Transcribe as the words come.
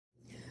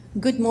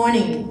Good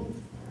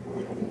morning.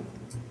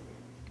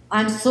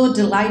 I'm so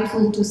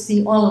delightful to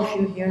see all of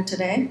you here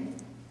today.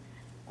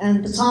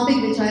 And the topic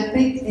which I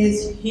picked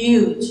is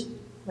huge,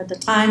 but the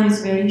time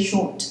is very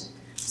short.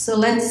 So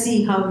let's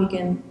see how we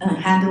can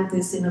handle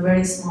this in a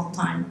very small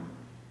time.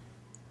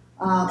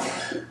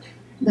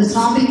 The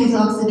topic is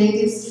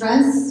oxidative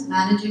stress,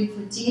 managing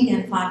fatigue,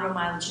 and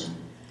fibromyalgia.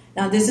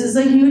 Now, this is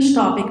a huge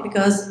topic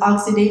because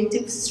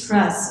oxidative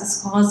stress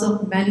is cause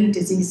of many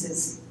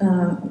diseases,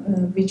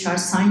 which are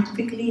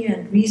scientifically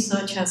and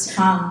research has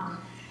found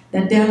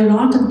that there are a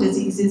lot of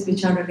diseases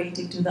which are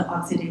related to the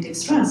oxidative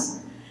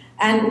stress.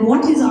 And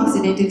what is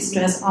oxidative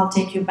stress? I'll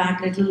take you back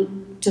a little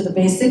to the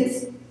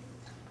basics.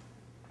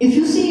 If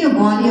you see your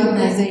body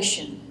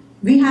organization,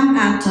 we have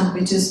atom,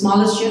 which is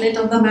smallest unit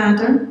of the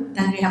matter.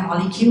 Then we have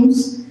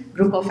molecules,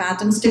 group of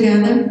atoms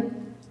together.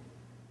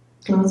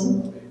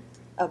 Closer.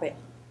 Away.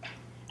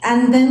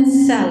 And then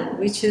cell,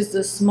 which is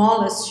the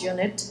smallest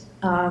unit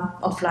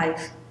of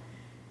life.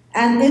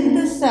 And in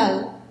the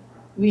cell,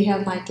 we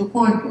have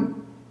mitochondria.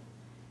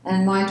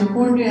 And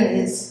mitochondria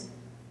is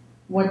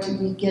what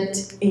we get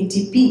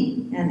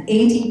ATP. And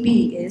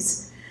ATP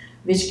is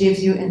which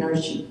gives you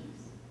energy.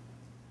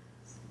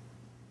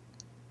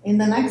 In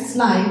the next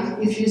slide,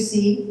 if you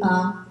see,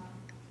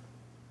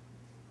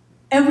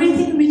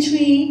 everything which we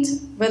eat,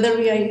 whether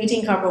we are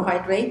eating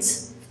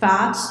carbohydrates,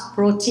 fats,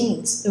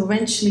 proteins,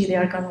 eventually they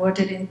are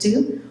converted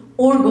into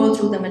or go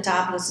through the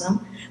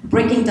metabolism,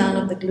 breaking down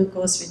of the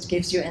glucose which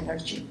gives you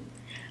energy.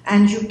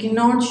 And you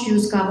cannot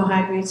use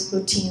carbohydrates,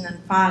 protein,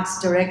 and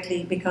fats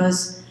directly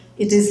because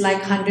it is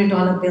like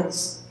 $100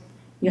 bills.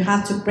 You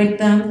have to break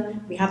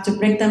them, we have to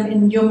break them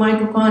in your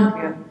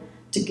mitochondria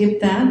to give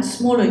that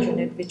smaller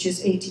unit, which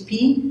is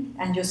ATP,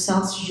 and your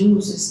cells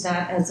uses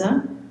that as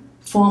a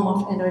form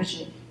of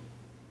energy.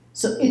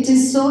 So it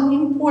is so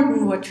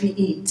important what we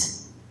eat,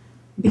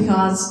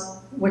 because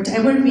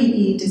whatever we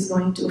eat is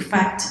going to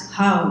affect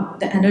how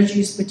the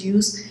energy is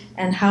produced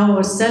and how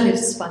our cell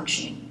is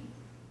functioning.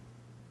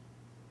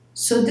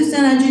 So this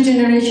energy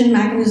generation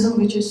mechanism,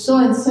 which is so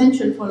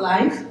essential for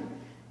life,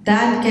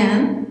 that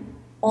can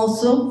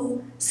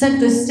also set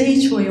the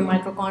stage for your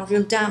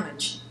mitochondrial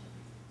damage.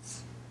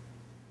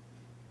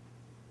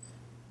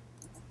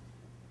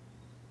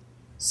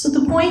 So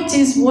the point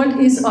is, what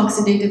is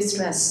oxidative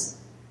stress?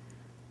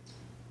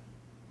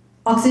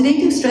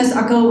 Oxidative stress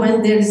occurs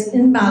when there is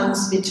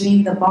imbalance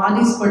between the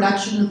body's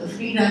production of the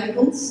free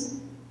radicals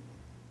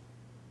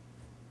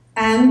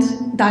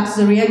and that's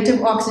the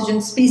reactive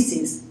oxygen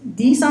species.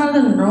 These are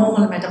the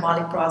normal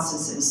metabolic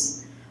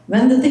processes.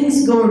 When the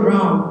things go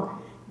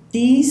wrong,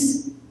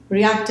 these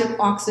reactive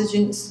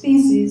oxygen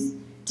species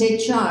take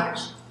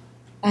charge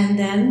and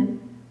then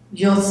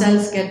your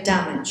cells get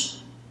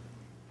damaged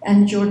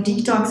and your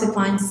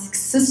detoxifying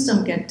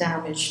system get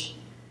damaged.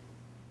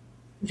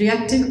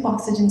 Reactive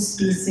oxygen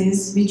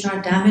species which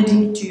are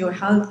damaging to your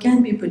health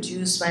can be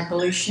produced by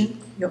pollution,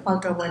 your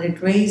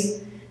ultraviolet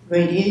rays,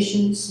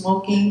 radiation,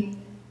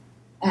 smoking,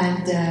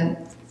 and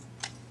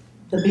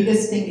the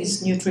biggest thing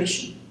is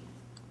nutrition.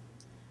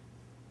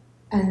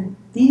 And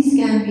these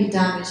can be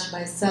damaged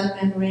by cell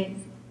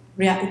membrane.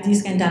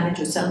 These can damage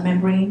your cell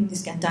membrane,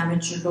 these can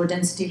damage your low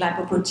density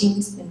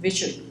lipoproteins in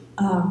which your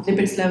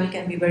lipids level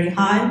can be very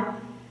high.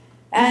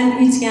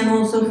 And it can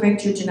also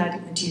affect your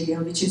genetic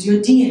material, which is your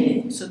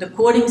DNA. So the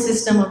coding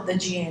system of the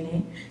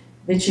DNA,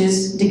 which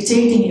is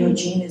dictating your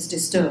gene, is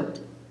disturbed.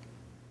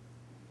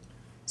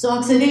 So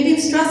oxidative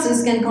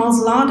stresses can cause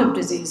a lot of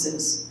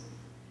diseases.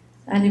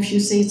 And if you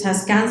say it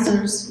has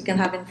cancers, you can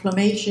have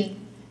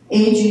inflammation,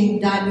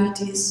 aging,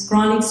 diabetes,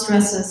 chronic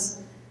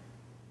stresses,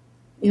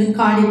 even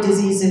cardiac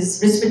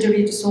diseases,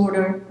 respiratory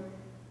disorder,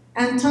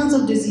 and tons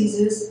of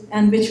diseases,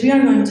 and which we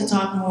are going to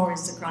talk more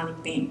is the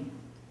chronic pain.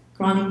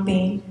 Chronic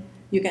pain,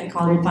 you can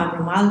call it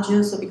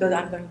fibromyalgia, so because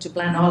I'm going to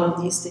blend all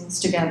of these things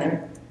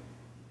together.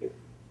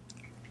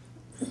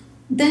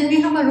 Then we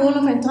have a role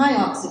of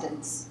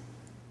antioxidants.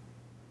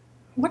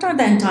 What are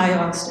the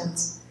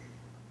antioxidants?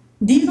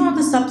 These are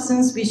the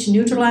substances which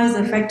neutralize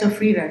the effect of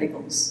free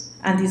radicals.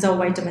 And these are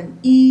vitamin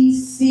E,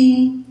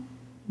 C,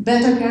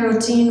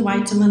 beta-carotene,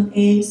 vitamin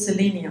A,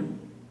 selenium.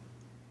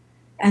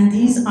 And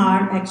these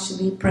are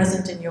actually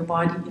present in your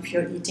body. If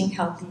you're eating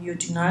healthy, you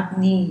do not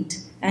need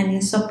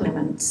any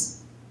supplements.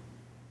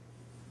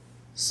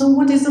 So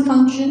what is the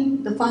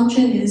function? The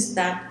function is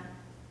that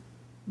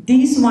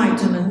these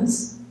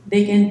vitamins,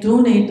 they can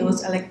donate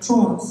those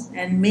electrons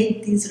and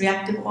make these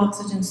reactive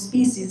oxygen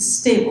species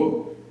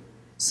stable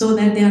so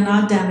that they are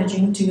not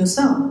damaging to your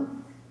cell.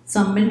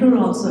 Some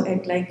minerals also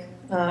act like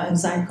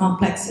enzyme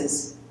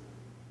complexes.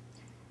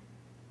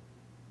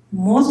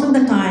 Most of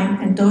the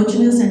time,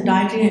 endogenous and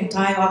dietary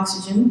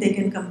antioxidant, they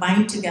can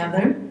combine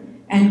together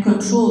and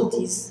control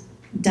these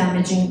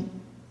damaging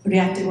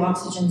reactive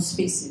oxygen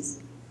species.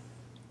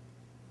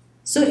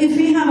 So if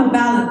we have a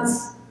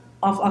balance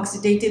of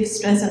oxidative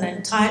stress and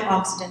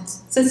antioxidant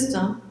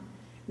system,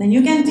 then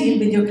you can deal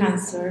with your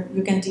cancer,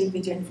 you can deal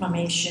with your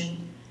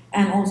inflammation,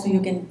 and also we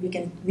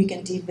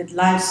can deal with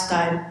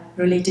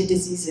lifestyle-related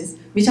diseases,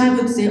 which I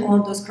would say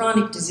all those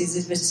chronic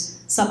diseases which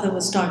Sabda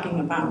was talking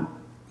about,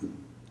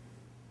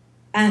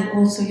 and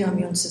also your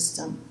immune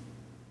system.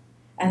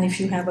 And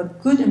if you have a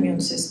good immune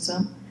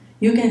system,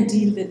 you can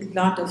deal with a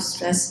lot of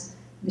stress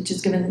which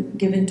is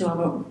given to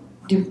our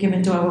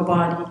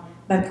body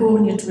by poor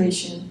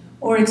nutrition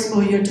or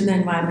exposure to the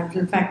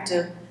environmental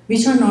factor,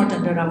 which are not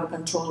under our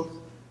control.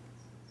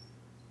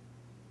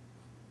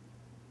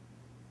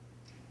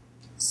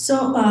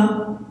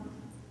 So,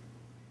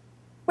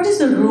 what is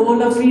the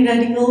role of free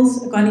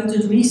radicals? According to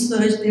the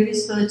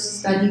research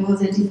study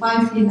was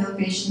 85 female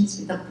patients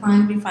with a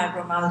primary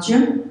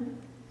fibromyalgia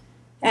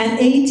and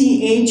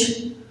 80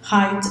 age,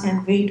 height,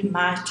 and weight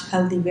matched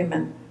healthy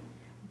women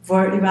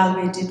were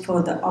evaluated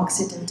for the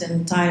oxidant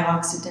and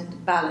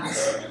antioxidant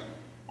balance.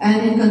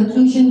 And in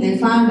conclusion, they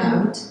found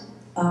out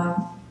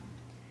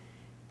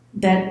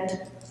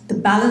that the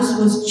balance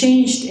was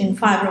changed in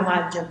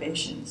fibromyalgia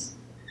patients.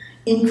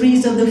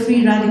 Increase of the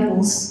free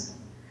radicals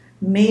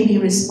may be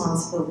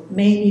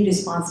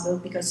responsible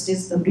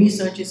because the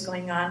research is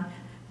going on,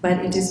 but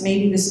it is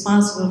maybe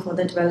responsible for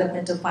the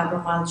development of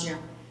fibromyalgia.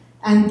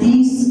 And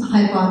these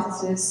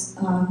hypotheses,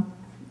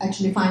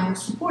 actually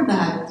findings support the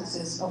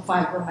hypothesis of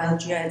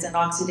fibromyalgia as an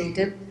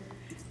oxidative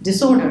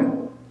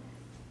disorder.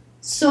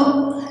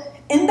 So,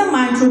 in the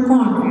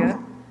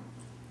mitochondria,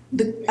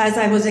 as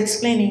I was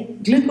explaining,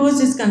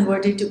 glucose is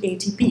converted to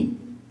ATP,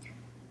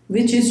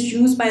 which is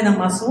used by the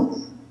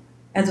muscle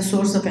as a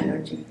source of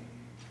energy.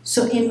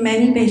 So in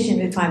many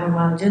patients with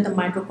fibromyalgia, the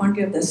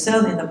mitochondria of the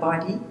cell in the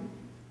body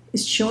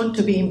is shown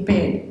to be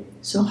impaired.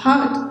 So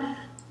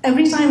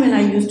every time when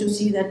I used to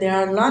see that there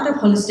are a lot of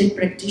holistic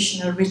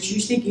practitioners which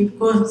usually give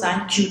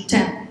coenzyme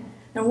Q10.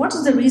 Now what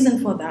is the reason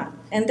for that?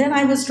 And then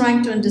I was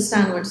trying to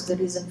understand what is the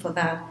reason for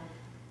that.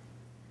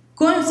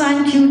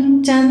 Coenzyme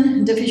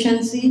Q10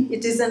 deficiency,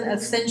 it is an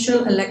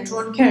essential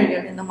electron carrier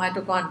in the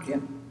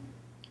mitochondria.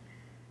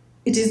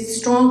 It is a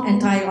strong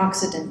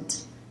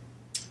antioxidant.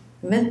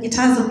 When it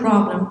has a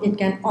problem, it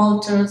can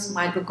alter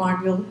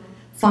mitochondrial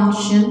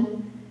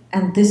function,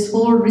 and this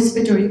whole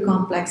respiratory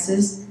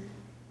complexes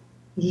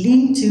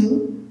lead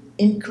to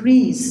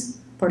increased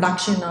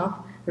production of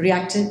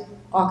reactive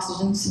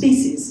oxygen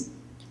species.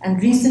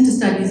 And recent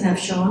studies have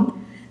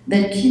shown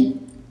that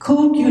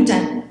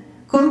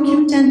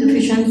CoQ10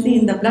 deficiency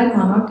in the blood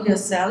mononuclear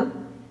cell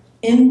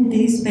in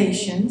these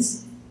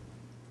patients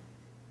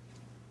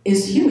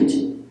is huge.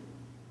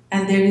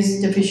 And there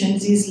is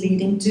deficiencies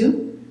leading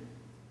to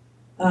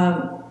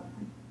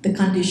the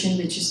condition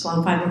which is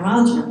called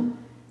fibromyalgia.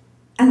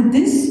 And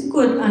this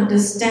could help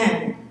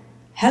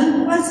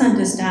us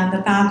understand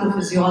the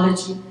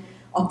pathophysiology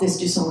of this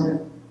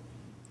disorder.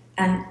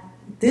 And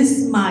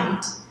this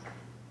might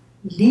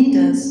lead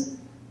us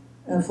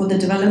for the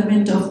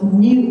development of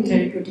new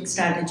therapeutic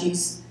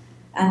strategies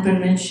and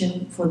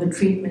prevention for the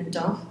treatment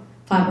of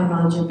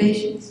fibromyalgia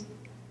patients.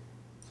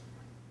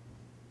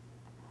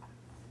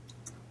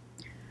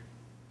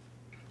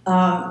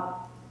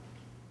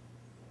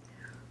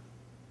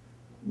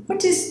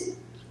 What is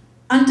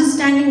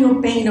understanding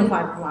your pain of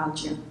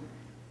fibromyalgia?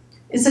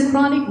 It's a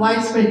chronic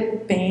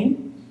widespread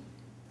pain,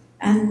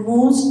 and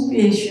most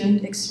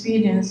patients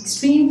experience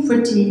extreme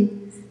fatigue,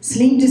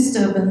 sleep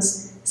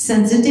disturbance,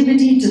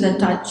 sensitivity to the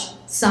touch,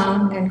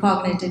 sound, and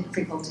cognitive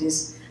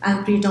difficulties,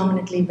 and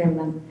predominantly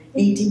women,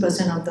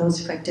 80% of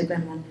those affected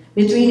women,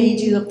 between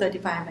ages of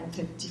 35 and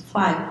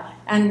 55.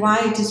 And why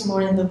it is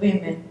more in the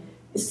women?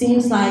 It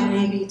seems like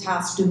maybe it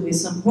has to do with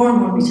some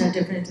hormones which are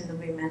different in the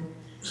women.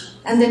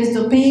 And there is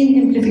the pain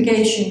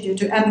amplification due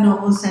to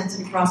abnormal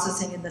sensory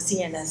processing in the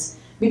CNS.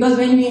 Because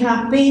when we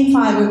have pain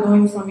fiber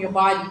going from your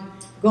body,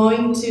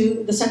 going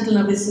to the central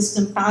nervous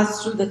system,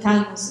 pass through the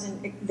thalamus,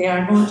 and they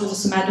are going to the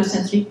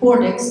somatosensory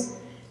cortex,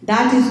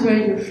 that is where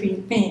you feel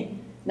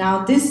pain.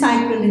 Now, this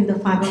cycle in the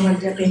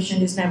fibromyalgia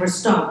patient is never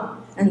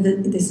stopped, and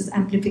this is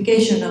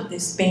amplification of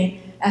this pain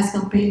as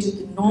compared to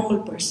the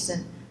normal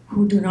person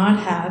who do not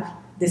have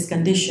this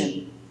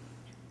condition.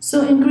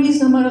 So,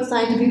 increased number of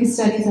scientific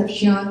studies have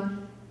shown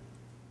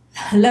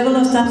level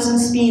of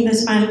substance P in the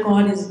spinal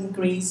cord is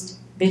increased,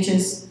 which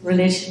is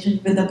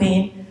relationship with the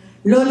pain.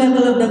 Low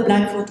level of the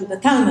blood flow to the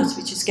thalamus,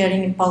 which is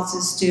carrying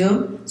impulses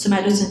to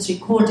somatosensory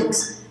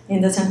cortex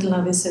in the central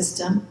nervous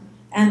system.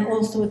 And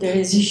also there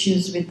is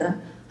issues with the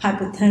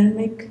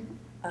hypothalamic,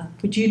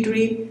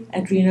 pituitary,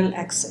 adrenal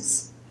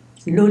axis.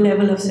 Low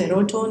level of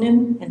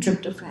serotonin and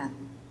tryptophan.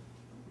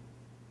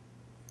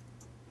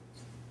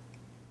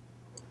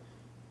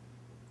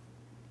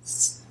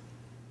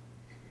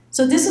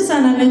 So this is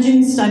an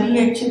imaging study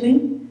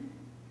actually,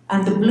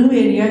 and the blue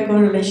area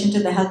correlation to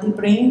the healthy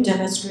brain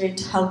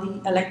demonstrates healthy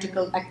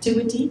electrical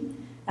activity.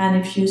 And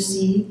if you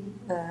see,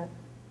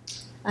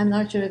 I'm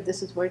not sure if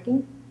this is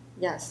working.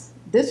 Yes,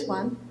 this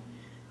one.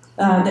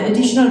 The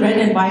additional red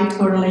and white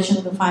correlation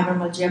of the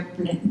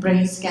fibromyalgia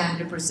brain scan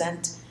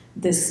represent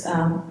this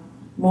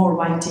more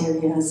white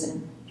areas,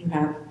 and you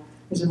have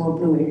little more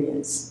blue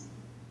areas.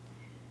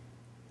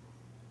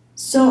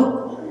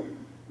 So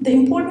the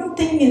important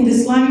thing in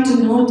this slide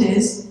to note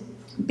is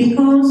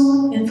Because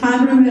in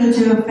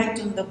fibromyalgia,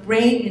 effect on the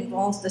brain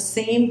involves the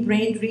same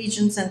brain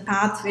regions and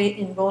pathway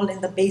involved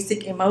in the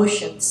basic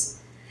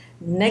emotions.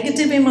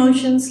 Negative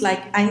emotions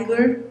like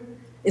anger,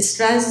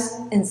 stress,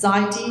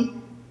 anxiety,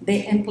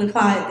 they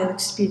amplify the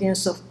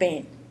experience of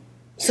pain.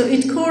 So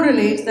it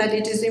correlates that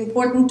it is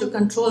important to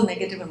control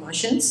negative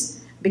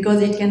emotions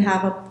because it can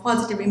have a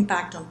positive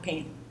impact on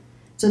pain.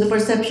 So the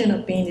perception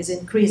of pain is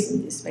increased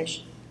in this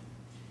patient.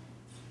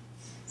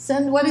 So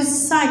what is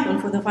the cycle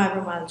for the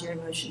fibromyalgia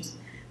emotions?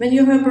 When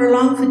you have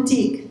prolonged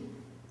fatigue,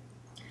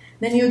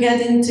 then you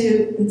get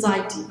into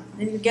anxiety,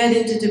 then you get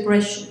into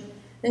depression,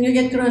 then you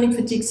get chronic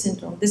fatigue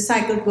syndrome. This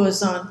cycle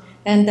goes on,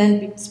 and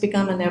then it's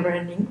become a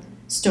never-ending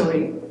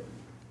story.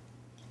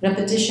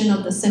 Repetition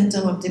of the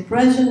symptom of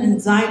depression,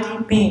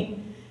 anxiety,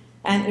 pain,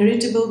 and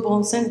irritable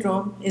bowel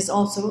syndrome is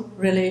also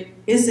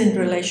in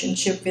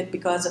relationship with,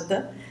 because of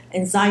the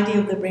anxiety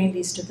of the brain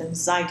leads to the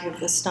anxiety of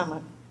the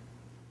stomach,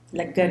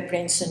 like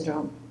gut-brain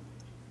syndrome.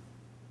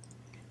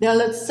 There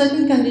are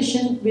certain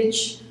conditions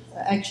which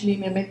actually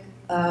mimic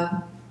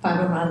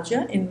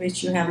fibromyalgia, in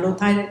which you have low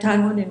thyroid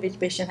hormone, in which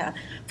patient have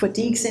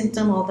fatigue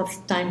symptom all the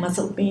time,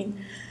 muscle pain.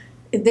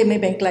 They may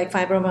mimic like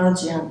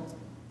fibromyalgia.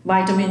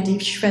 Vitamin D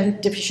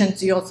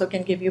deficiency also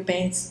can give you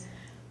pains.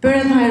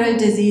 Parathyroid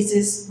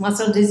diseases,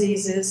 muscle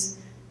diseases,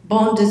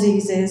 bone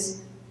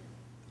diseases,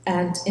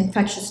 and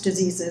infectious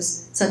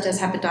diseases such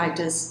as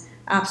hepatitis,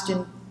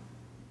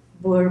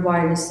 Epstein-Barr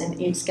virus, and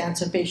AIDS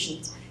cancer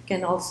patients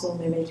can also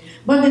mimic.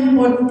 But the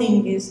important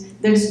thing is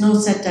there is no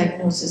set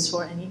diagnosis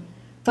for any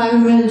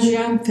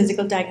fibromyalgia.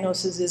 Physical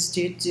diagnosis is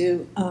due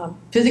to,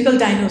 physical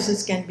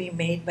diagnosis can be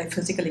made by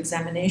physical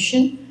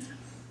examination,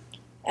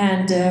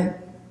 and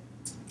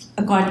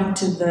according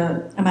to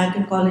the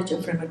American College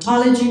of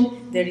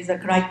Rheumatology, there is a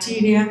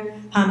criteria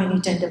how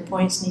many tender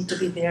points need to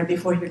be there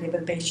before you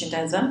label patient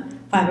as a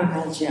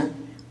fibromyalgia.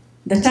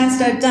 The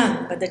tests are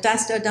done, but the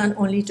tests are done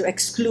only to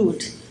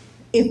exclude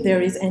if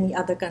there is any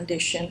other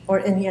condition or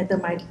any other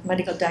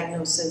medical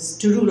diagnosis,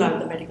 to rule out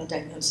the medical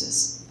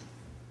diagnosis.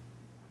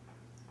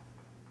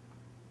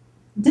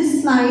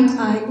 This slide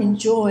I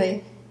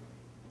enjoy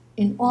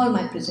in all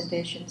my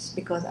presentations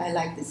because I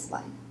like this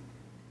slide.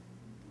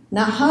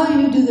 Now, how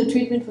you do the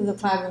treatment for the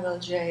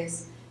fibromyalgia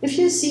is, if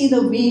you see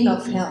the wheel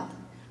of health,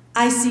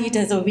 I see it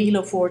as a wheel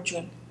of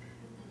fortune.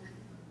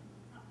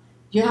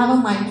 You have a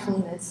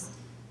mindfulness,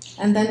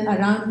 and then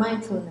around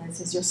mindfulness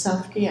is your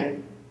self-care.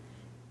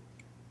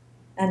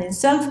 And in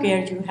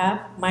self-care, you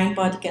have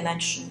mind-body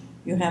connection.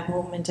 You have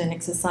movement and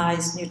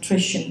exercise,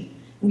 nutrition.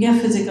 You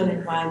have physical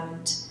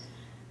environment,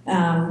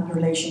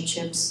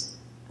 relationships,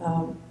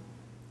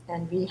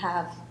 and we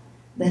have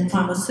then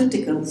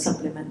pharmaceutical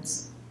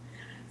supplements.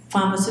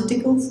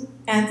 Pharmaceuticals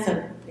and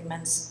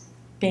supplements,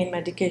 pain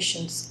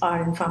medications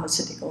are in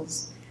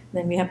pharmaceuticals.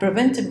 Then we have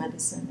preventive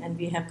medicine, and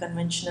we have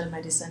conventional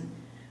medicine,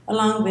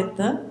 along with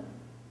the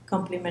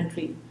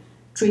complementary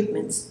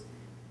treatments.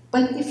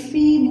 But if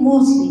we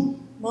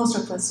most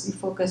of us, we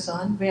focus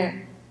on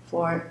where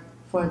for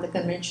the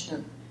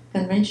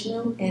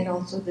conventional and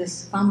also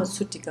this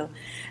pharmaceutical.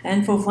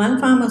 And for one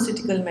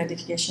pharmaceutical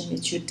medication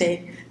which you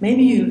take,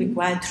 maybe you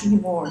require 3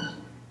 more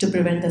to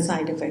prevent the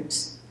side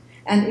effects.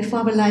 And if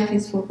our life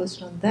is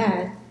focused on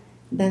that,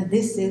 then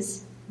this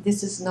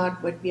is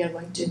not what we are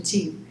going to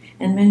achieve.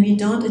 And when we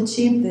don't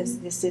achieve this,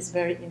 this is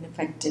very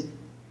ineffective.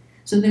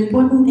 So the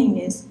important thing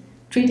is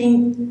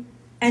treating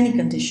any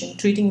condition,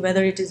 treating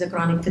whether it is a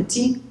chronic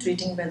fatigue,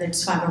 treating whether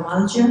it's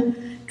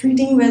fibromyalgia,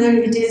 treating whether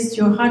it is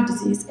your heart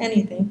disease,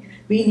 anything,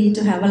 we need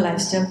to have a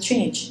lifestyle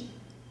change.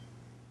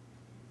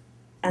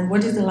 And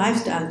what is the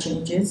lifestyle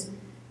changes?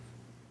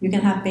 You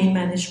can have pain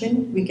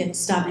management, we can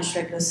establish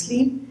regular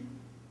sleep,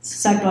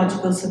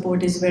 psychological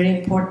support is very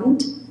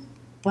important,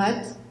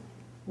 but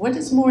what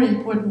is more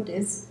important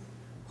is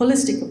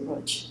holistic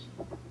approach,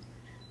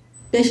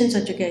 patient's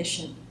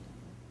education,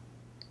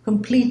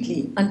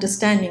 completely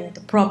understanding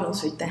the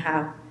problems which they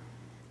have,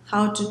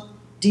 how to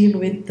deal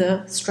with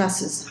the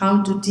stresses,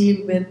 how to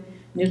deal with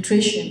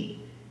nutrition,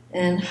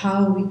 and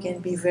how we can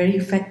be very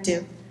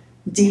effective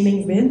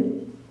dealing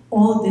with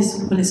all this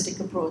holistic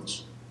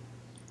approach.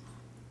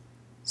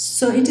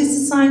 So it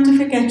is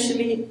scientific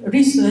actually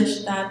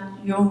research that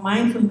your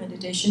mindful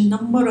meditation,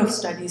 number of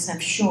studies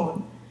have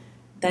shown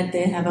that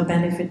they have a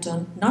benefit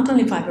on not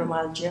only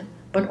fibromyalgia,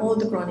 but all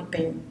the chronic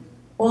pain,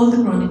 all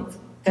the chronic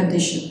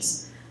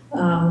conditions.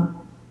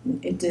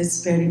 It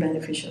is very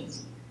beneficial.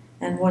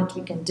 And what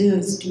we can do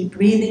is deep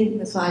breathing,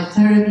 massage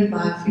therapy,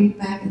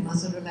 biofeedback, and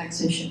muscle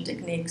relaxation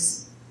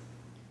techniques.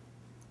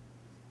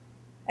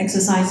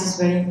 Exercise is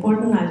very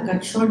important. I'll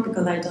cut short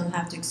because I don't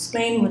have to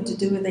explain what to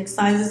do with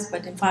exercises,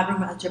 but in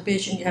fibromyalgia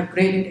patient, you have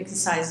graded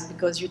exercises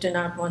because you do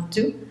not want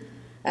to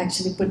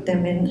actually put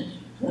them in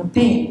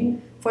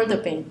pain, further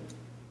pain.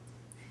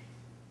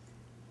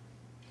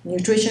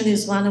 Nutrition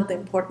is one of the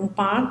important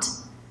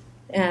parts,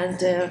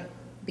 and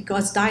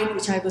because diet,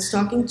 which I was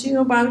talking to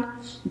you about,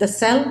 the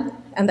cell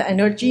and the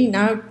energy,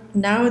 now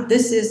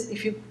this is,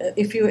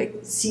 if you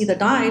see the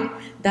diet,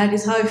 that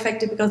is how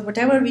effective, because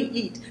whatever we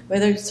eat,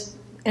 whether it's,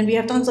 and we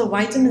have tons of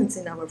vitamins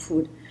in our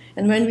food.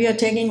 And when we are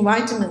taking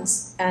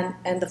vitamins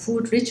and the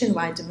food rich in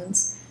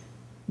vitamins,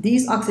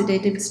 these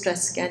oxidative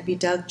stress can be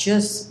dealt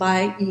just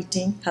by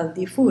eating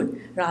healthy food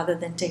rather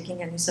than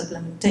taking any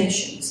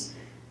supplementations.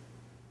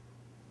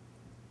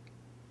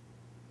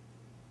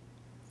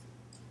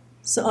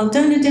 So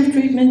alternative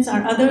treatments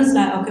are others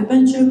like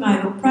acupuncture,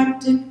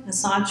 chiropractic,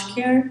 massage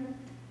care.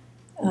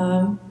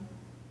 So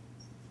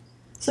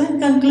in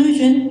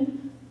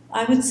conclusion,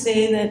 I would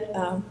say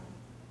that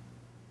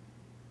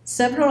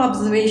several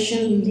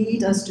observations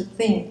lead us to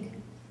think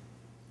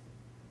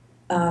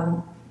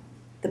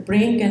the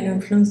brain can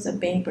influence the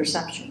pain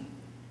perception.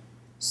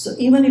 So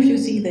even if you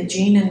see the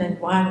gene and the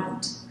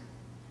environment,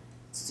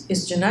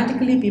 it's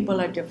genetically people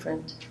are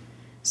different.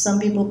 Some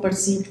people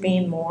perceive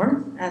pain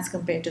more as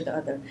compared to the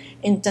other.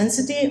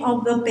 Intensity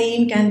of the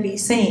pain can be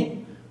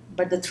same,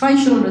 but the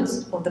threshold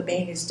of the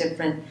pain is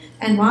different.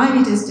 And why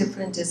it is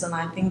different is, and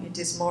I think it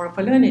is more of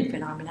a learned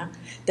phenomenon,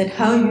 that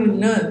how you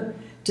learn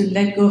to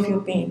let go of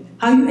your pain,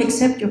 how you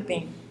accept your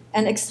pain.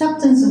 And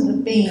acceptance of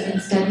the pain in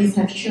studies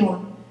have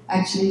shown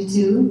actually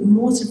to the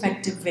most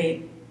effective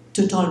way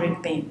to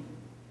tolerate pain,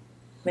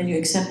 when you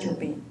accept your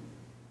pain.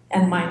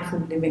 And mindful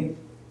living,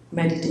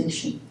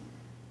 meditation,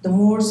 the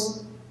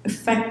most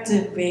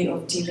effective way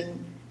of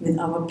dealing with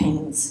our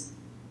pains.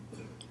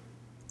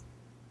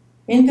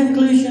 In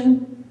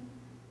conclusion,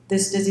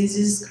 this disease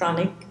is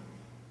chronic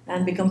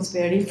and becomes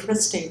very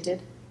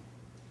frustrated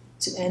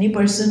to any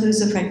person who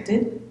is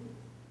affected.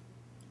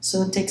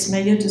 So it takes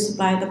measure to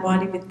supply the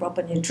body with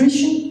proper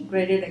nutrition,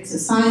 graded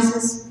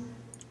exercises,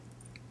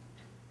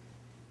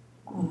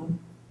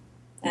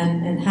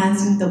 and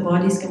enhancing the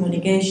body's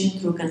communication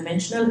through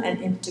conventional and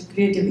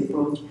integrative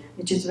approach,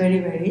 which is very,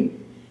 very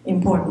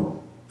important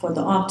for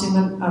the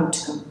optimal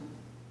outcome.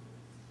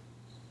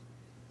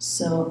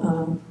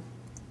 So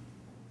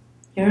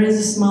here is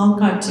a small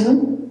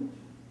cartoon.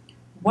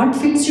 What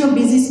fits your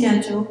busy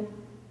schedule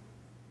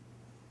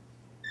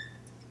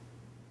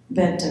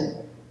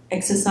better?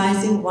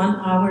 Exercising 1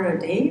 hour a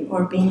day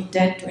or being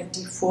dead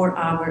 24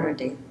 hours a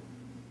day?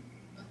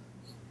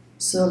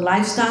 So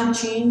lifestyle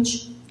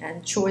change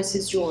and choice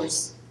is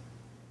yours.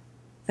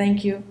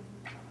 Thank you.